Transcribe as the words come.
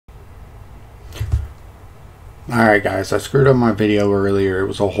Alright guys, I screwed up my video earlier. It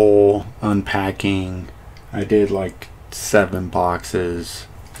was a whole unpacking. I did like 7 boxes.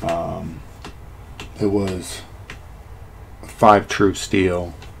 It was 5 True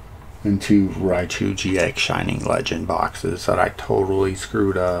Steel and 2 Raichu GX Shining Legend boxes that I totally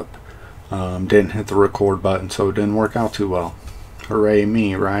screwed up. Didn't hit the record button, so it didn't work out too well. Hooray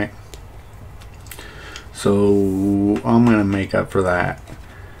me, right? So I'm gonna make up for that.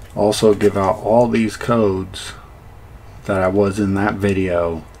 Also give out all these codes that I was in that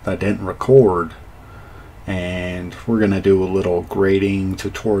video that didn't record, and we're gonna do a little grading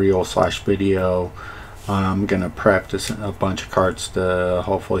tutorial slash video. I'm gonna prep a bunch of cards to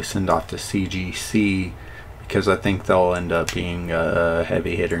hopefully send off to CGC, because I think they'll end up being a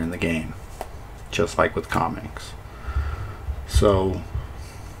heavy hitter in the game, just like with comics. So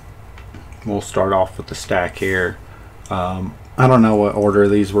we'll start off with the stack here. I don't know what order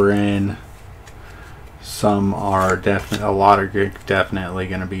these were in. Some are definitely, a lot are definitely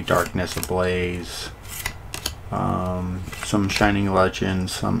going to be Darkness Ablaze. Some Shining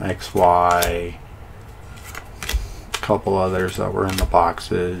Legends, some XY, a couple others that were in the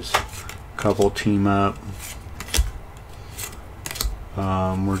boxes, a couple Team Up.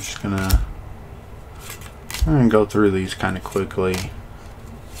 We're just going to go through these kind of quickly,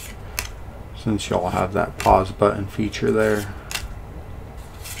 since y'all have that pause button feature there.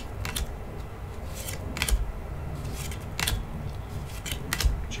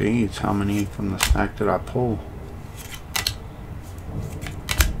 Jeez, how many from the stack did I pull?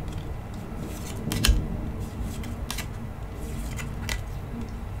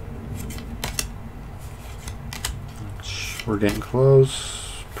 We're getting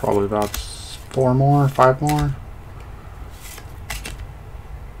close. Probably about 4 more, 5 more.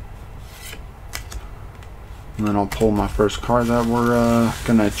 And then I'll pull my first card that we're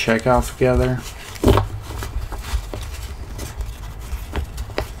gonna check out together.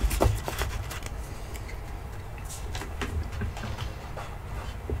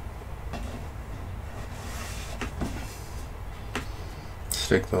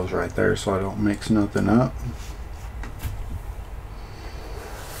 Stick those right there so I don't mix nothing up.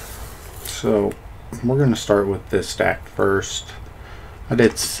 So we're gonna start with this stack first. I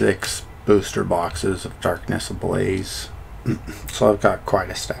did 6 booster boxes of Darkness Ablaze, so I've got quite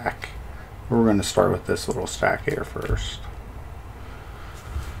a stack. We're going to start with this little stack here first.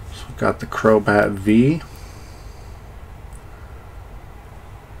 So we've got the Crobat V,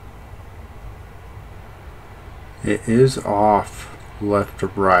 it is off left to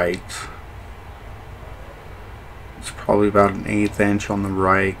right. It's probably about an 1/8 inch on the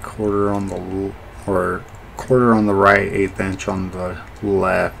right, quarter on the right, 1/8 inch on the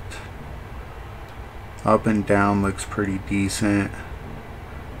left. Up and down looks pretty decent.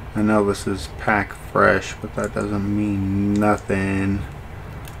 I know this is pack fresh, but that doesn't mean nothing.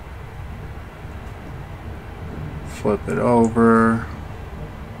 Flip it over.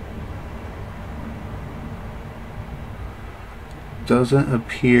 Doesn't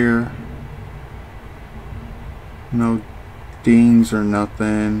appear, no dings or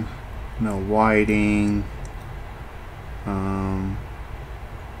nothing, no whiting.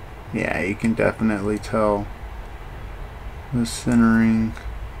 Yeah, you can definitely tell the centering.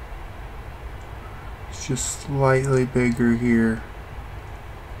 It's just slightly bigger here.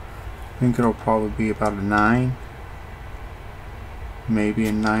 I think it'll probably be about a 9, maybe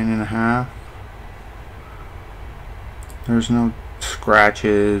a 9.5. There's no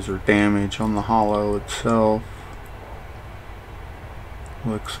scratches or damage on the hollow itself.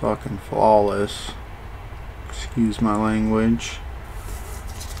 Looks fucking flawless. Excuse my language.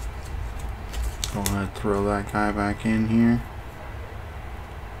 Go ahead, throw that guy back in here.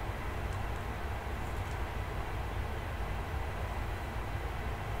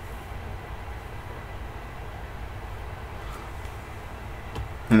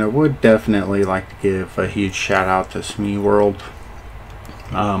 And I would definitely like to give a huge shout out to Smee World.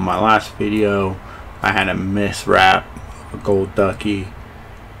 My last video, I had a miswrap of a gold ducky.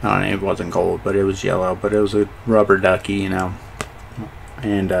 I don't know, it wasn't gold, but it was yellow, but it was a rubber ducky, you know.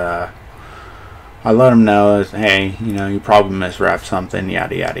 And I let him know, hey, you know, you probably miswrapped something,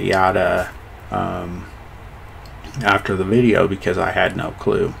 yada yada yada, after the video, because I had no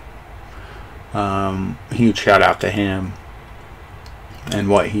clue. Huge shout out to him and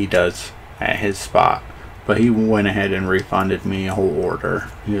what he does at his spot. But he went ahead and refunded me a whole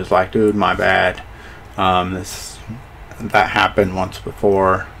order. He was like, dude, my bad. That happened once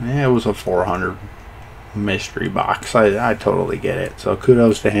before. It was a 400 mystery box. I totally get it. So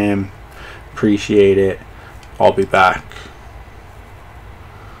kudos to him. Appreciate it. I'll be back.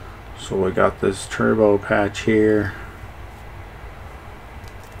 So we got this turbo patch here.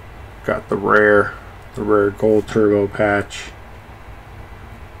 Got the rare gold turbo patch.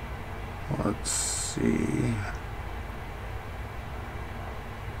 Let's see.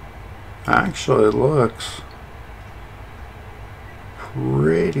 Actually, it looks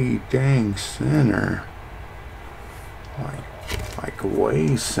pretty dang center. Like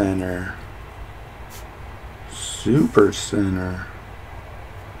way center. Super center.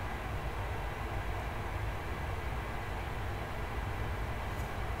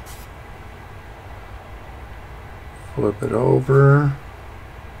 Flip it over.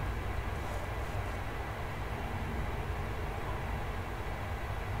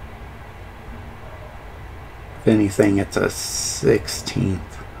 If anything, it's a 1/16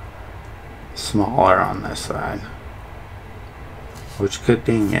 smaller on this side, which could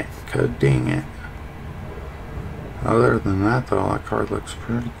ding it. Other than that, though, that card looks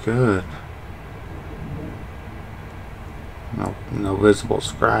pretty good. No visible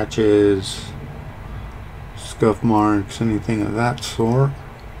scratches, scuff marks, anything of that sort.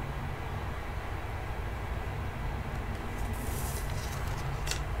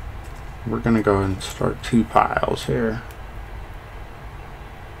 We're gonna go ahead and start 2 piles here.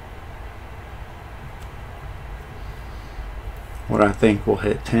 What I think will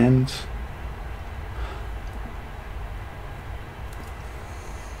hit 10s.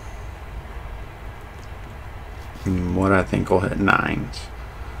 And what I think will hit 9s.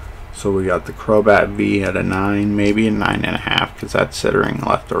 So we got the Crobat V at a 9, maybe a 9.5, because that centering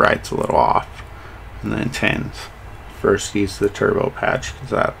left to right's a little off. And then 10s. First use the turbo patch because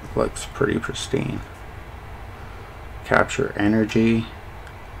that looks pretty pristine. Capture energy.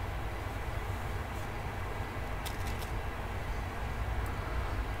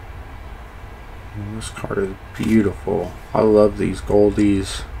 And this card is beautiful. I love these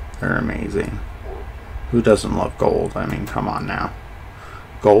goldies. They're amazing. Who doesn't love gold? I mean, come on now.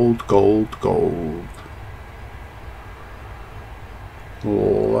 Gold, gold, gold.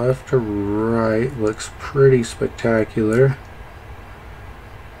 Left to right looks pretty spectacular.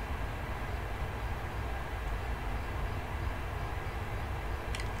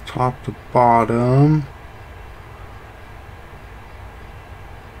 Top to bottom.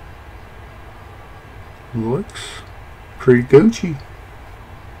 Looks pretty Gucci.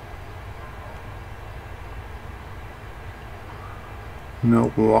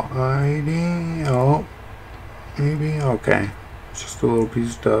 No lighting. Oh, maybe. Okay. Just a little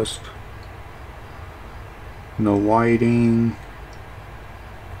piece of dust. No whiting.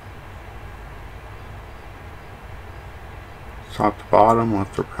 Top to bottom,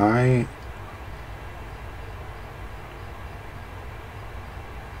 left to right.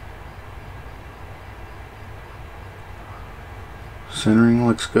 Centering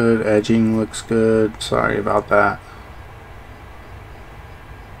looks good. Edging looks good. Sorry about that.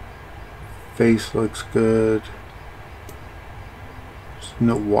 Face looks good.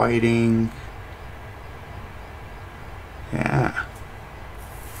 No whiting. Yeah.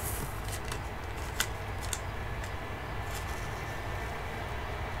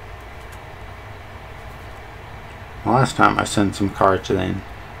 Last time I sent some cards in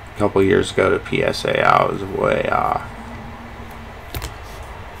a couple years ago to PSA, I was way off.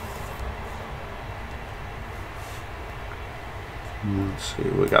 Let's see,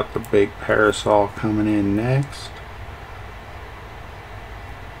 we got the big parasol coming in next.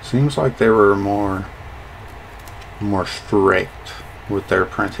 Seems like they were more strict with their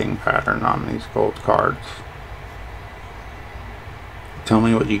printing pattern on these gold cards. Tell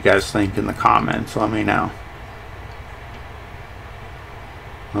me what you guys think in the comments. Let me know.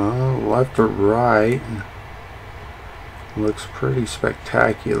 Left or right looks pretty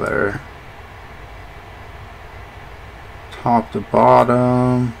spectacular. Top to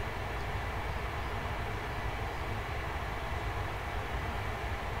bottom.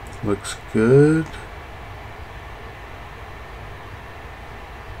 Looks good.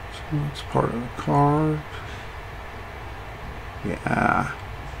 So that's part of the card. Yeah.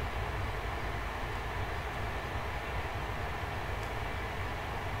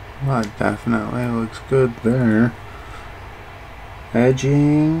 That definitely looks good there.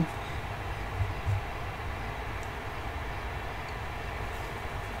 Edging.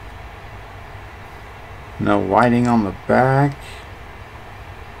 No whiting on the back.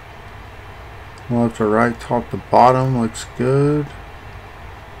 Left to right, top to bottom looks good.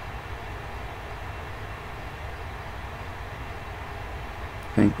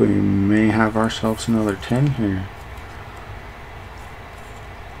 I think we may have ourselves another 10 here.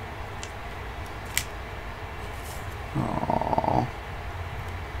 Aww.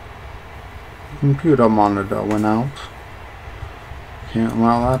 Computer monitor went out. Can't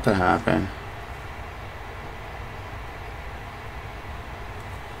allow that to happen.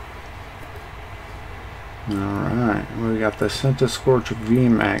 Alright, we got the Centiscorch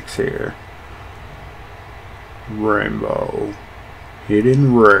VMAX here. Rainbow.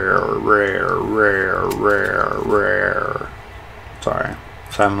 Hidden rare. Sorry,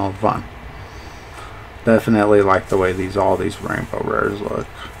 it's having a little fun. Definitely like the way all these rainbow rares look.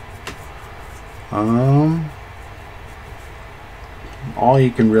 All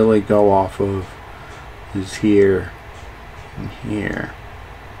you can really go off of is here and here.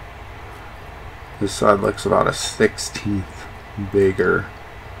 This side looks about a 1/16 bigger.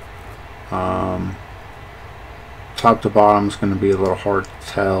 Top to bottom is going to be a little hard to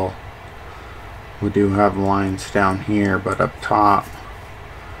tell. We do have lines down here, but up top,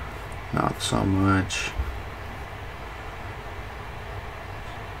 not so much.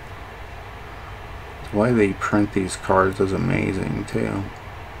 The way they print these cards is amazing too.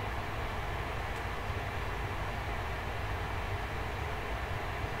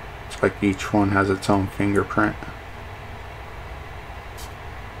 It's like each one has its own fingerprint.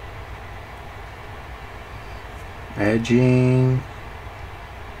 Edging.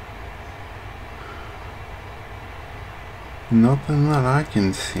 Nothing that I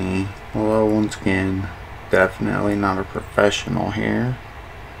can see. Although once again, definitely not a professional here.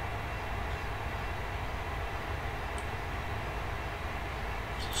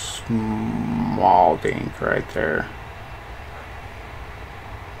 Small dink right there.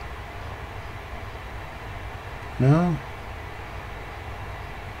 No.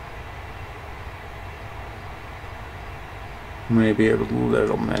 Maybe a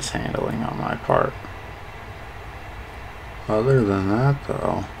little mishandling on my part. Other than that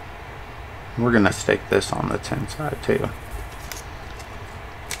though, we're gonna stick this on the 10 side too.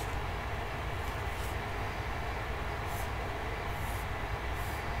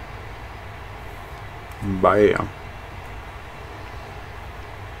 Bam.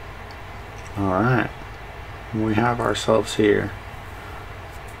 Alright, we have ourselves here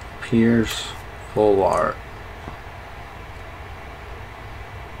Pierce full art.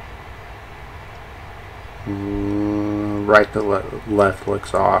 Right to left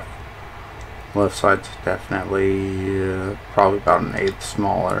looks off. Left side's definitely probably about an 1/8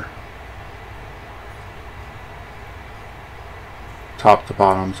 smaller. Top to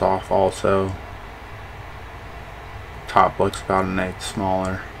bottom's off also. Top looks about an 1/8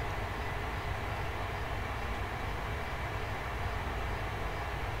 smaller.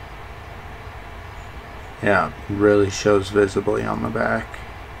 Yeah, really shows visibly on the back.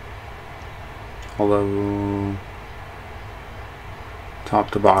 Although top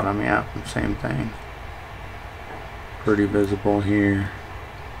to bottom, yeah, same thing. Pretty visible here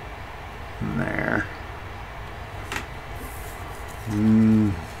and there.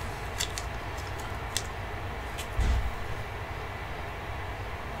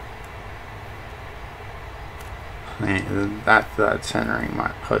 That centering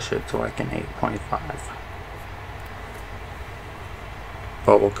might push it to like an 8.5.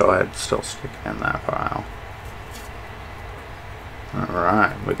 But we'll go ahead and still stick it in that pile.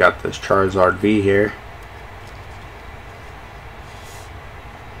 Alright, we got this Charizard V here.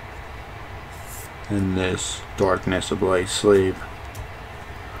 And this Darkness Ablaze sleeve.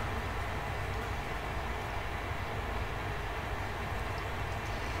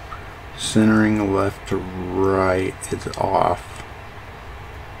 Centering left to right is off.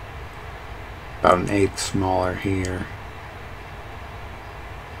 About an 1/8 smaller here.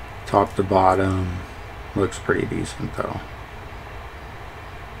 Top to bottom looks pretty decent though.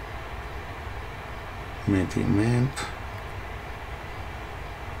 Minty mint.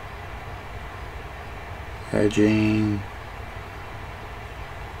 Edging.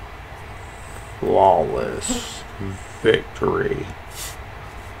 Flawless victory.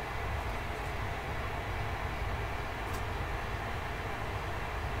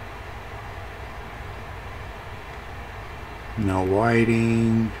 No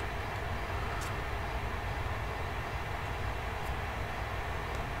whiting.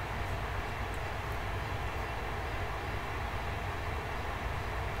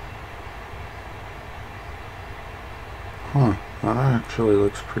 Huh, that actually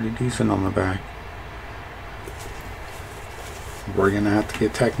looks pretty decent on the back. We're gonna have to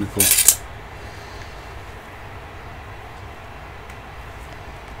get technical.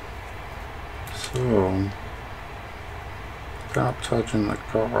 So, stop touching the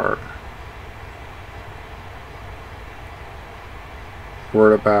card.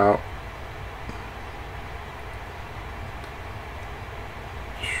 We're about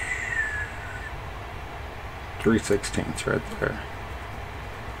 3/16 right there.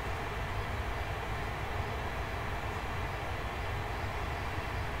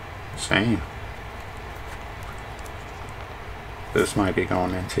 Same. This might be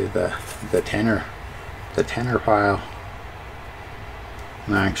going into the tenner pile.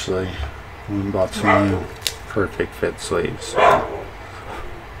 And actually, we bought some new perfect fit sleeves. So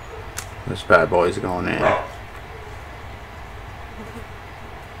this bad boy's going in.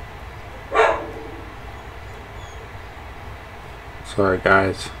 Sorry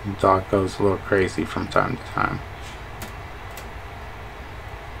guys, the dog goes a little crazy from time to time.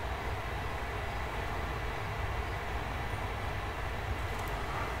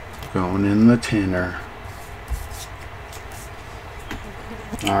 Going in the tenner.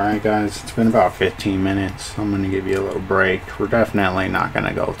 Alright guys, it's been about 15 minutes. I'm going to give you a little break. We're definitely not going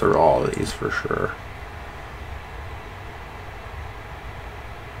to go through all of these for sure.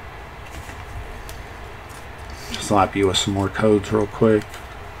 Slap you with some more codes real quick.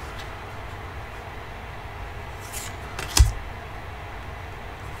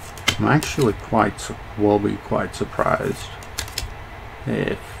 I'm actually will be quite surprised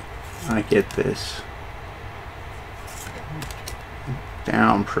if I get this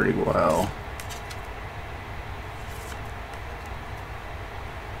down pretty well.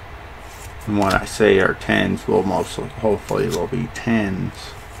 And what I say are 10s will hopefully will be 10s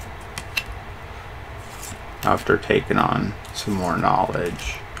after taking on some more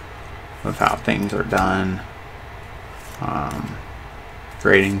knowledge of how things are done,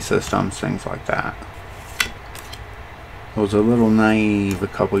 grading systems, things like that. I was a little naive a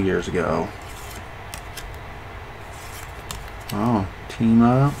couple years ago. Oh, team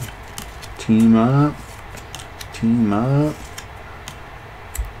up, team up, team up.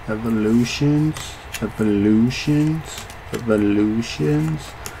 Evolutions, evolutions,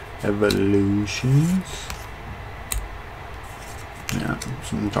 evolutions, evolutions. Yeah,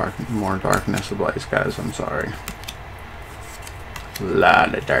 some more darkness ablaze, guys. I'm sorry. A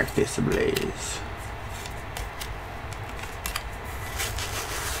lot of darkness ablaze.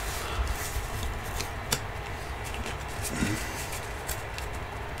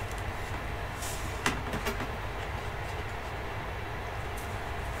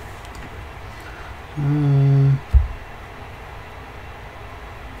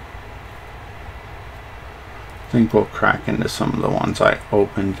 I think we'll crack into some of the ones I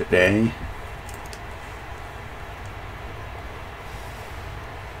opened today.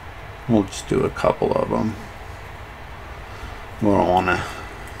 We'll just do a couple of them. We don't want to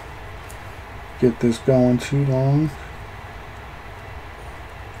get this going too long.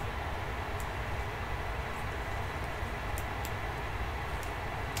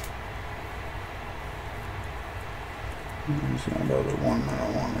 There's another one that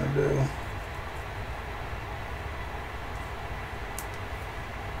I want to do.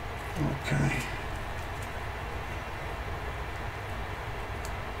 Okay.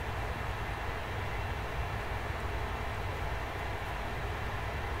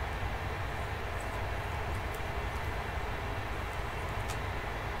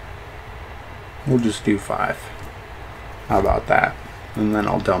 We'll just do 5. How about that? And then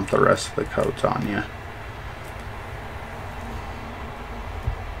I'll dump the rest of the codes on you.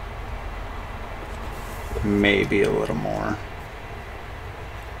 Maybe a little more.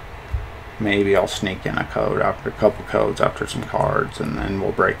 Maybe I'll sneak in a code after a couple codes after some cards, and then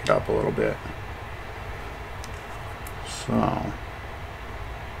we'll break it up a little bit. So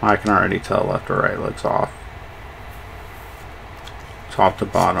I can already tell left or right looks off. Top to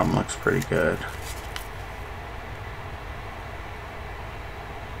bottom looks pretty good.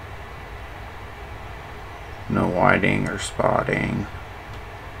 No whiting or spotting.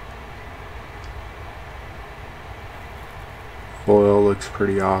 Foil looks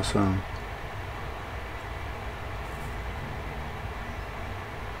pretty awesome.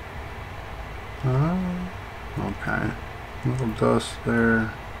 Okay, little dust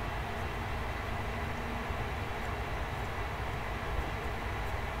there.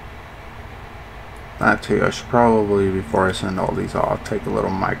 That too, I should probably, before I send all these off, take a little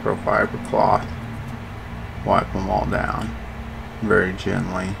microfiber cloth, wipe them all down very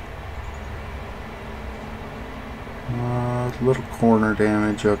gently. Little corner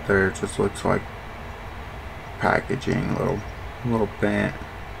damage up there, it just looks like packaging, little bent.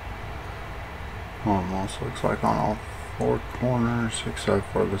 Almost looks like on all 4 corners except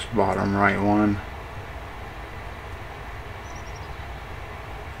for this bottom right one.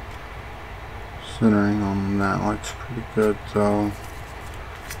 Centering on that looks pretty good though,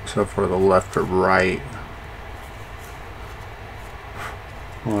 except for the left or right.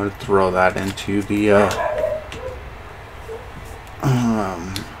 I'm going to throw that into the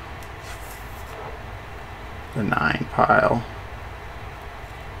the 9 pile.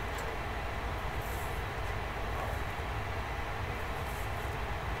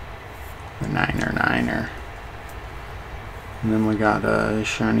 The niner. And then we got a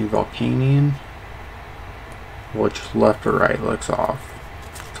shiny Volcanion, which left or right looks off.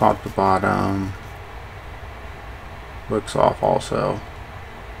 Top to bottom looks off also.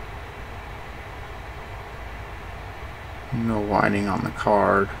 No whiting on the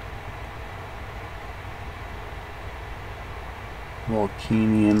card.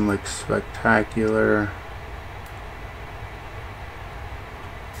 Volcanion looks spectacular.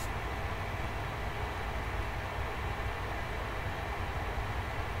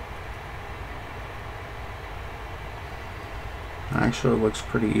 Actually, it looks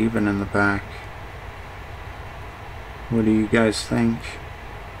pretty even in the back. What do you guys think?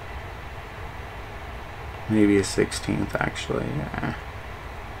 Maybe a 16th actually, yeah.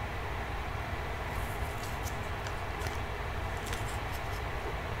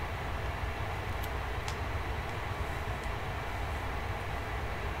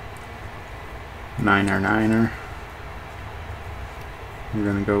 Niner. We're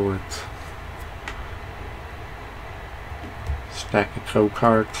gonna go with stack of code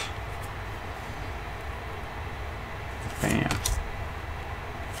cards. Bam.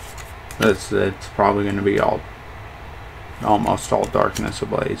 It's probably going to be almost all Darkness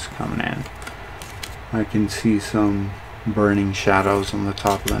Ablaze coming in. I can see some burning shadows on the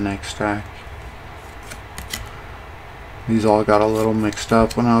top of the next stack. These all got a little mixed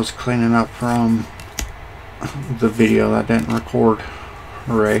up when I was cleaning up from the video that didn't record.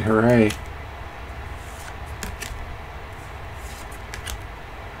 Hooray, hooray.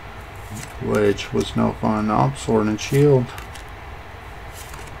 Which was no fun. Oh, Sword and Shield.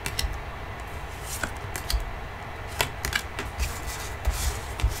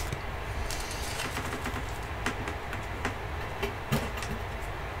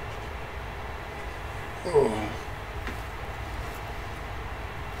 Oh.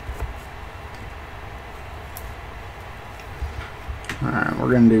 Alright,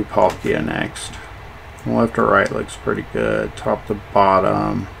 we're going to do Palkia next. Left or right looks pretty good. Top to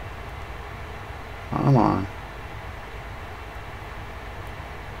bottom. Come on.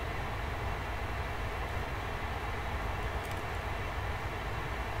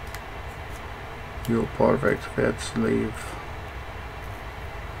 Feel perfect fit sleeve.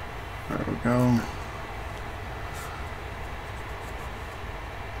 There we go.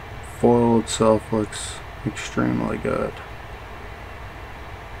 Foil itself looks extremely good.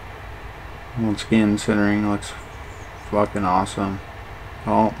 Once again, centering looks fucking awesome.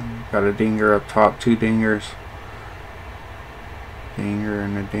 Oh, got a dinger up top, 2 dingers. Dinger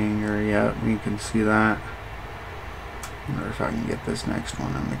and a dinger, yep, you can see that. Wonder if I can get this next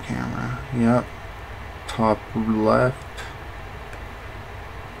one on the camera. Yep, top left.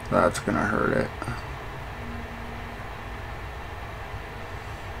 That's gonna hurt it.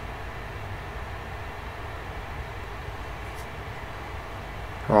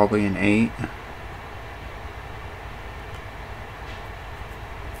 Probably an 8.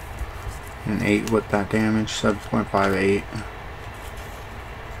 An 8 with that damage, 7.58.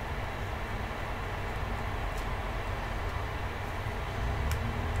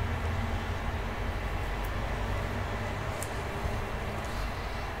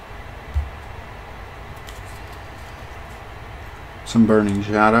 Some burning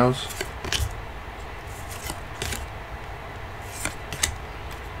shadows.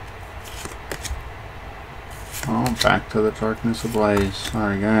 Oh, back to the Darkness Ablaze.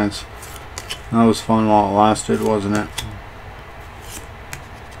 Sorry guys. That was fun while it lasted, wasn't it?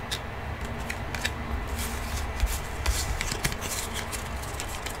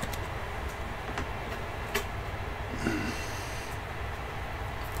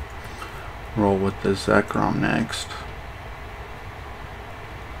 Roll with this Zekrom next.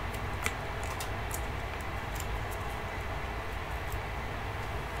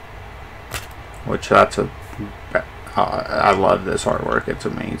 Which that's a... I love this artwork, it's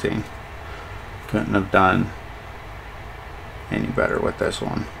amazing. Couldn't have done any better with this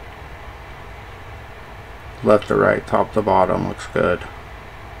one. Left to right, top to bottom looks good.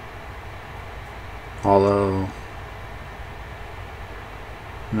 Although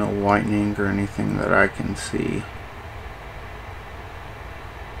no whitening or anything that I can see.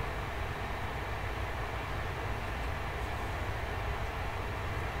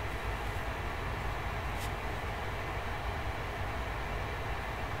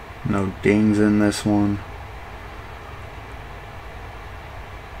 No dings in this one.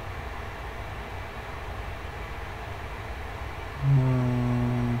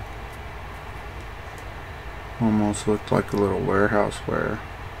 Almost looked like a little warehouse wear.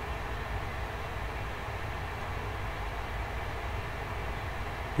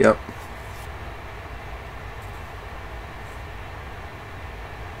 Yep.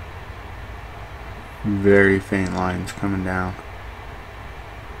 Very faint lines coming down.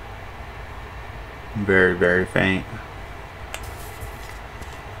 Very, very faint.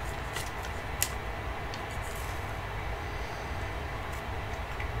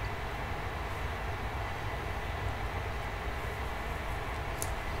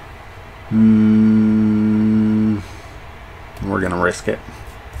 We're gonna risk it.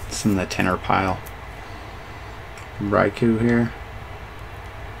 It's in the tenor pile. Raikou here.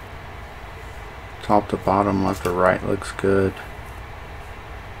 Top to bottom, left to right looks good.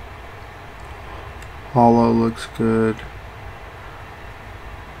 Hollow looks good.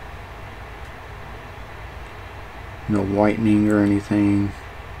 No whitening or anything.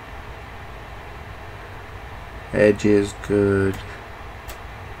 Edge is good.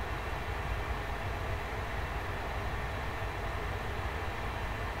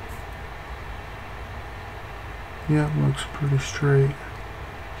 Yeah, it looks pretty straight.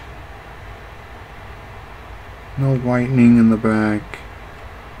 No whitening in the back.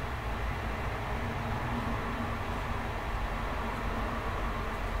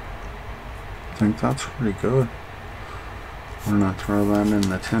 I think that's pretty good. We're gonna throw that in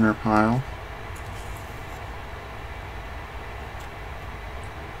the tenor pile.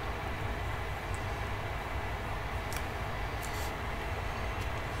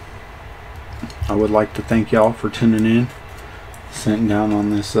 I would like to thank y'all for tuning in, sitting down on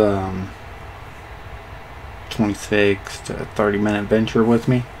this 26 to 30-minute venture with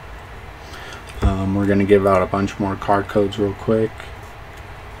me. We're going to give out a bunch more card codes real quick.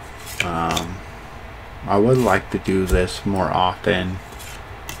 I would like to do this more often,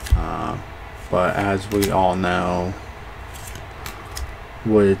 but as we all know,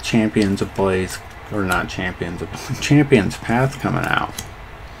 with Champions Ablaze, or not Champions, Champions Path coming out,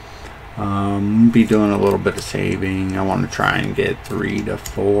 be doing a little bit of saving. I want to try and get 3 to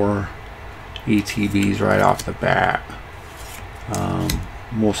 4 ETBs right off the bat.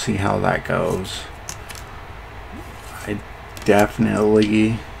 We'll see how that goes. I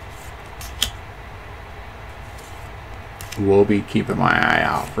definitely will be keeping my eye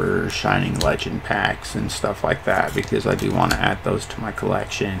out for Shining Legend packs and stuff like that, because I do want to add those to my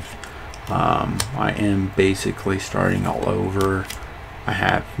collection. I am basically starting all over. I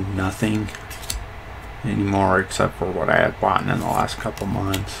have nothing anymore except for what I had bought in the last couple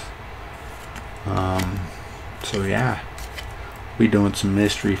months. So yeah, be doing some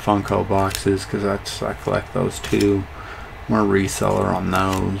mystery Funko boxes, because I collect those too. More reseller on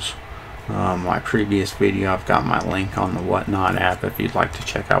those. My previous video, I've got my link on the Whatnot app if you'd like to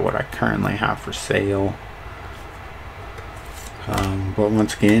check out what I currently have for sale. But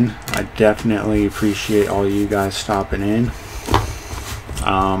once again, I definitely appreciate all you guys stopping in.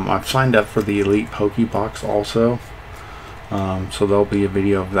 I've signed up for the Elite Pokebox also, so there'll be a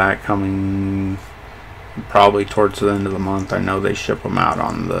video of that coming probably towards the end of the month. I know they ship them out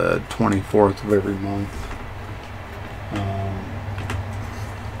on the 24th of every month.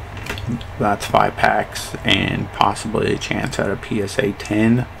 That's 5 packs and possibly a chance at a PSA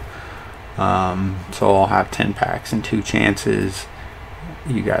 10. So I'll have 10 packs and 2 chances.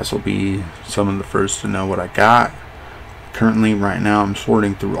 You guys will be some of the first to know what I got. Currently, right now, I'm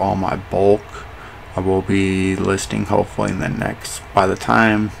sorting through all my bulk. I will be listing hopefully in the next, by the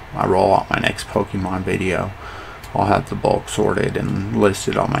time I roll out my next Pokemon video, I'll have the bulk sorted and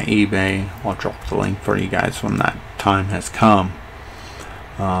listed on my eBay. I'll drop the link for you guys when that time has come.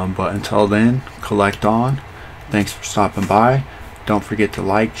 But until then, collect on. Thanks for stopping by. Don't forget to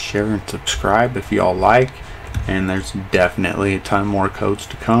like, share, and subscribe if you all like. And there's definitely a ton more codes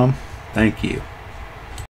to come. Thank you.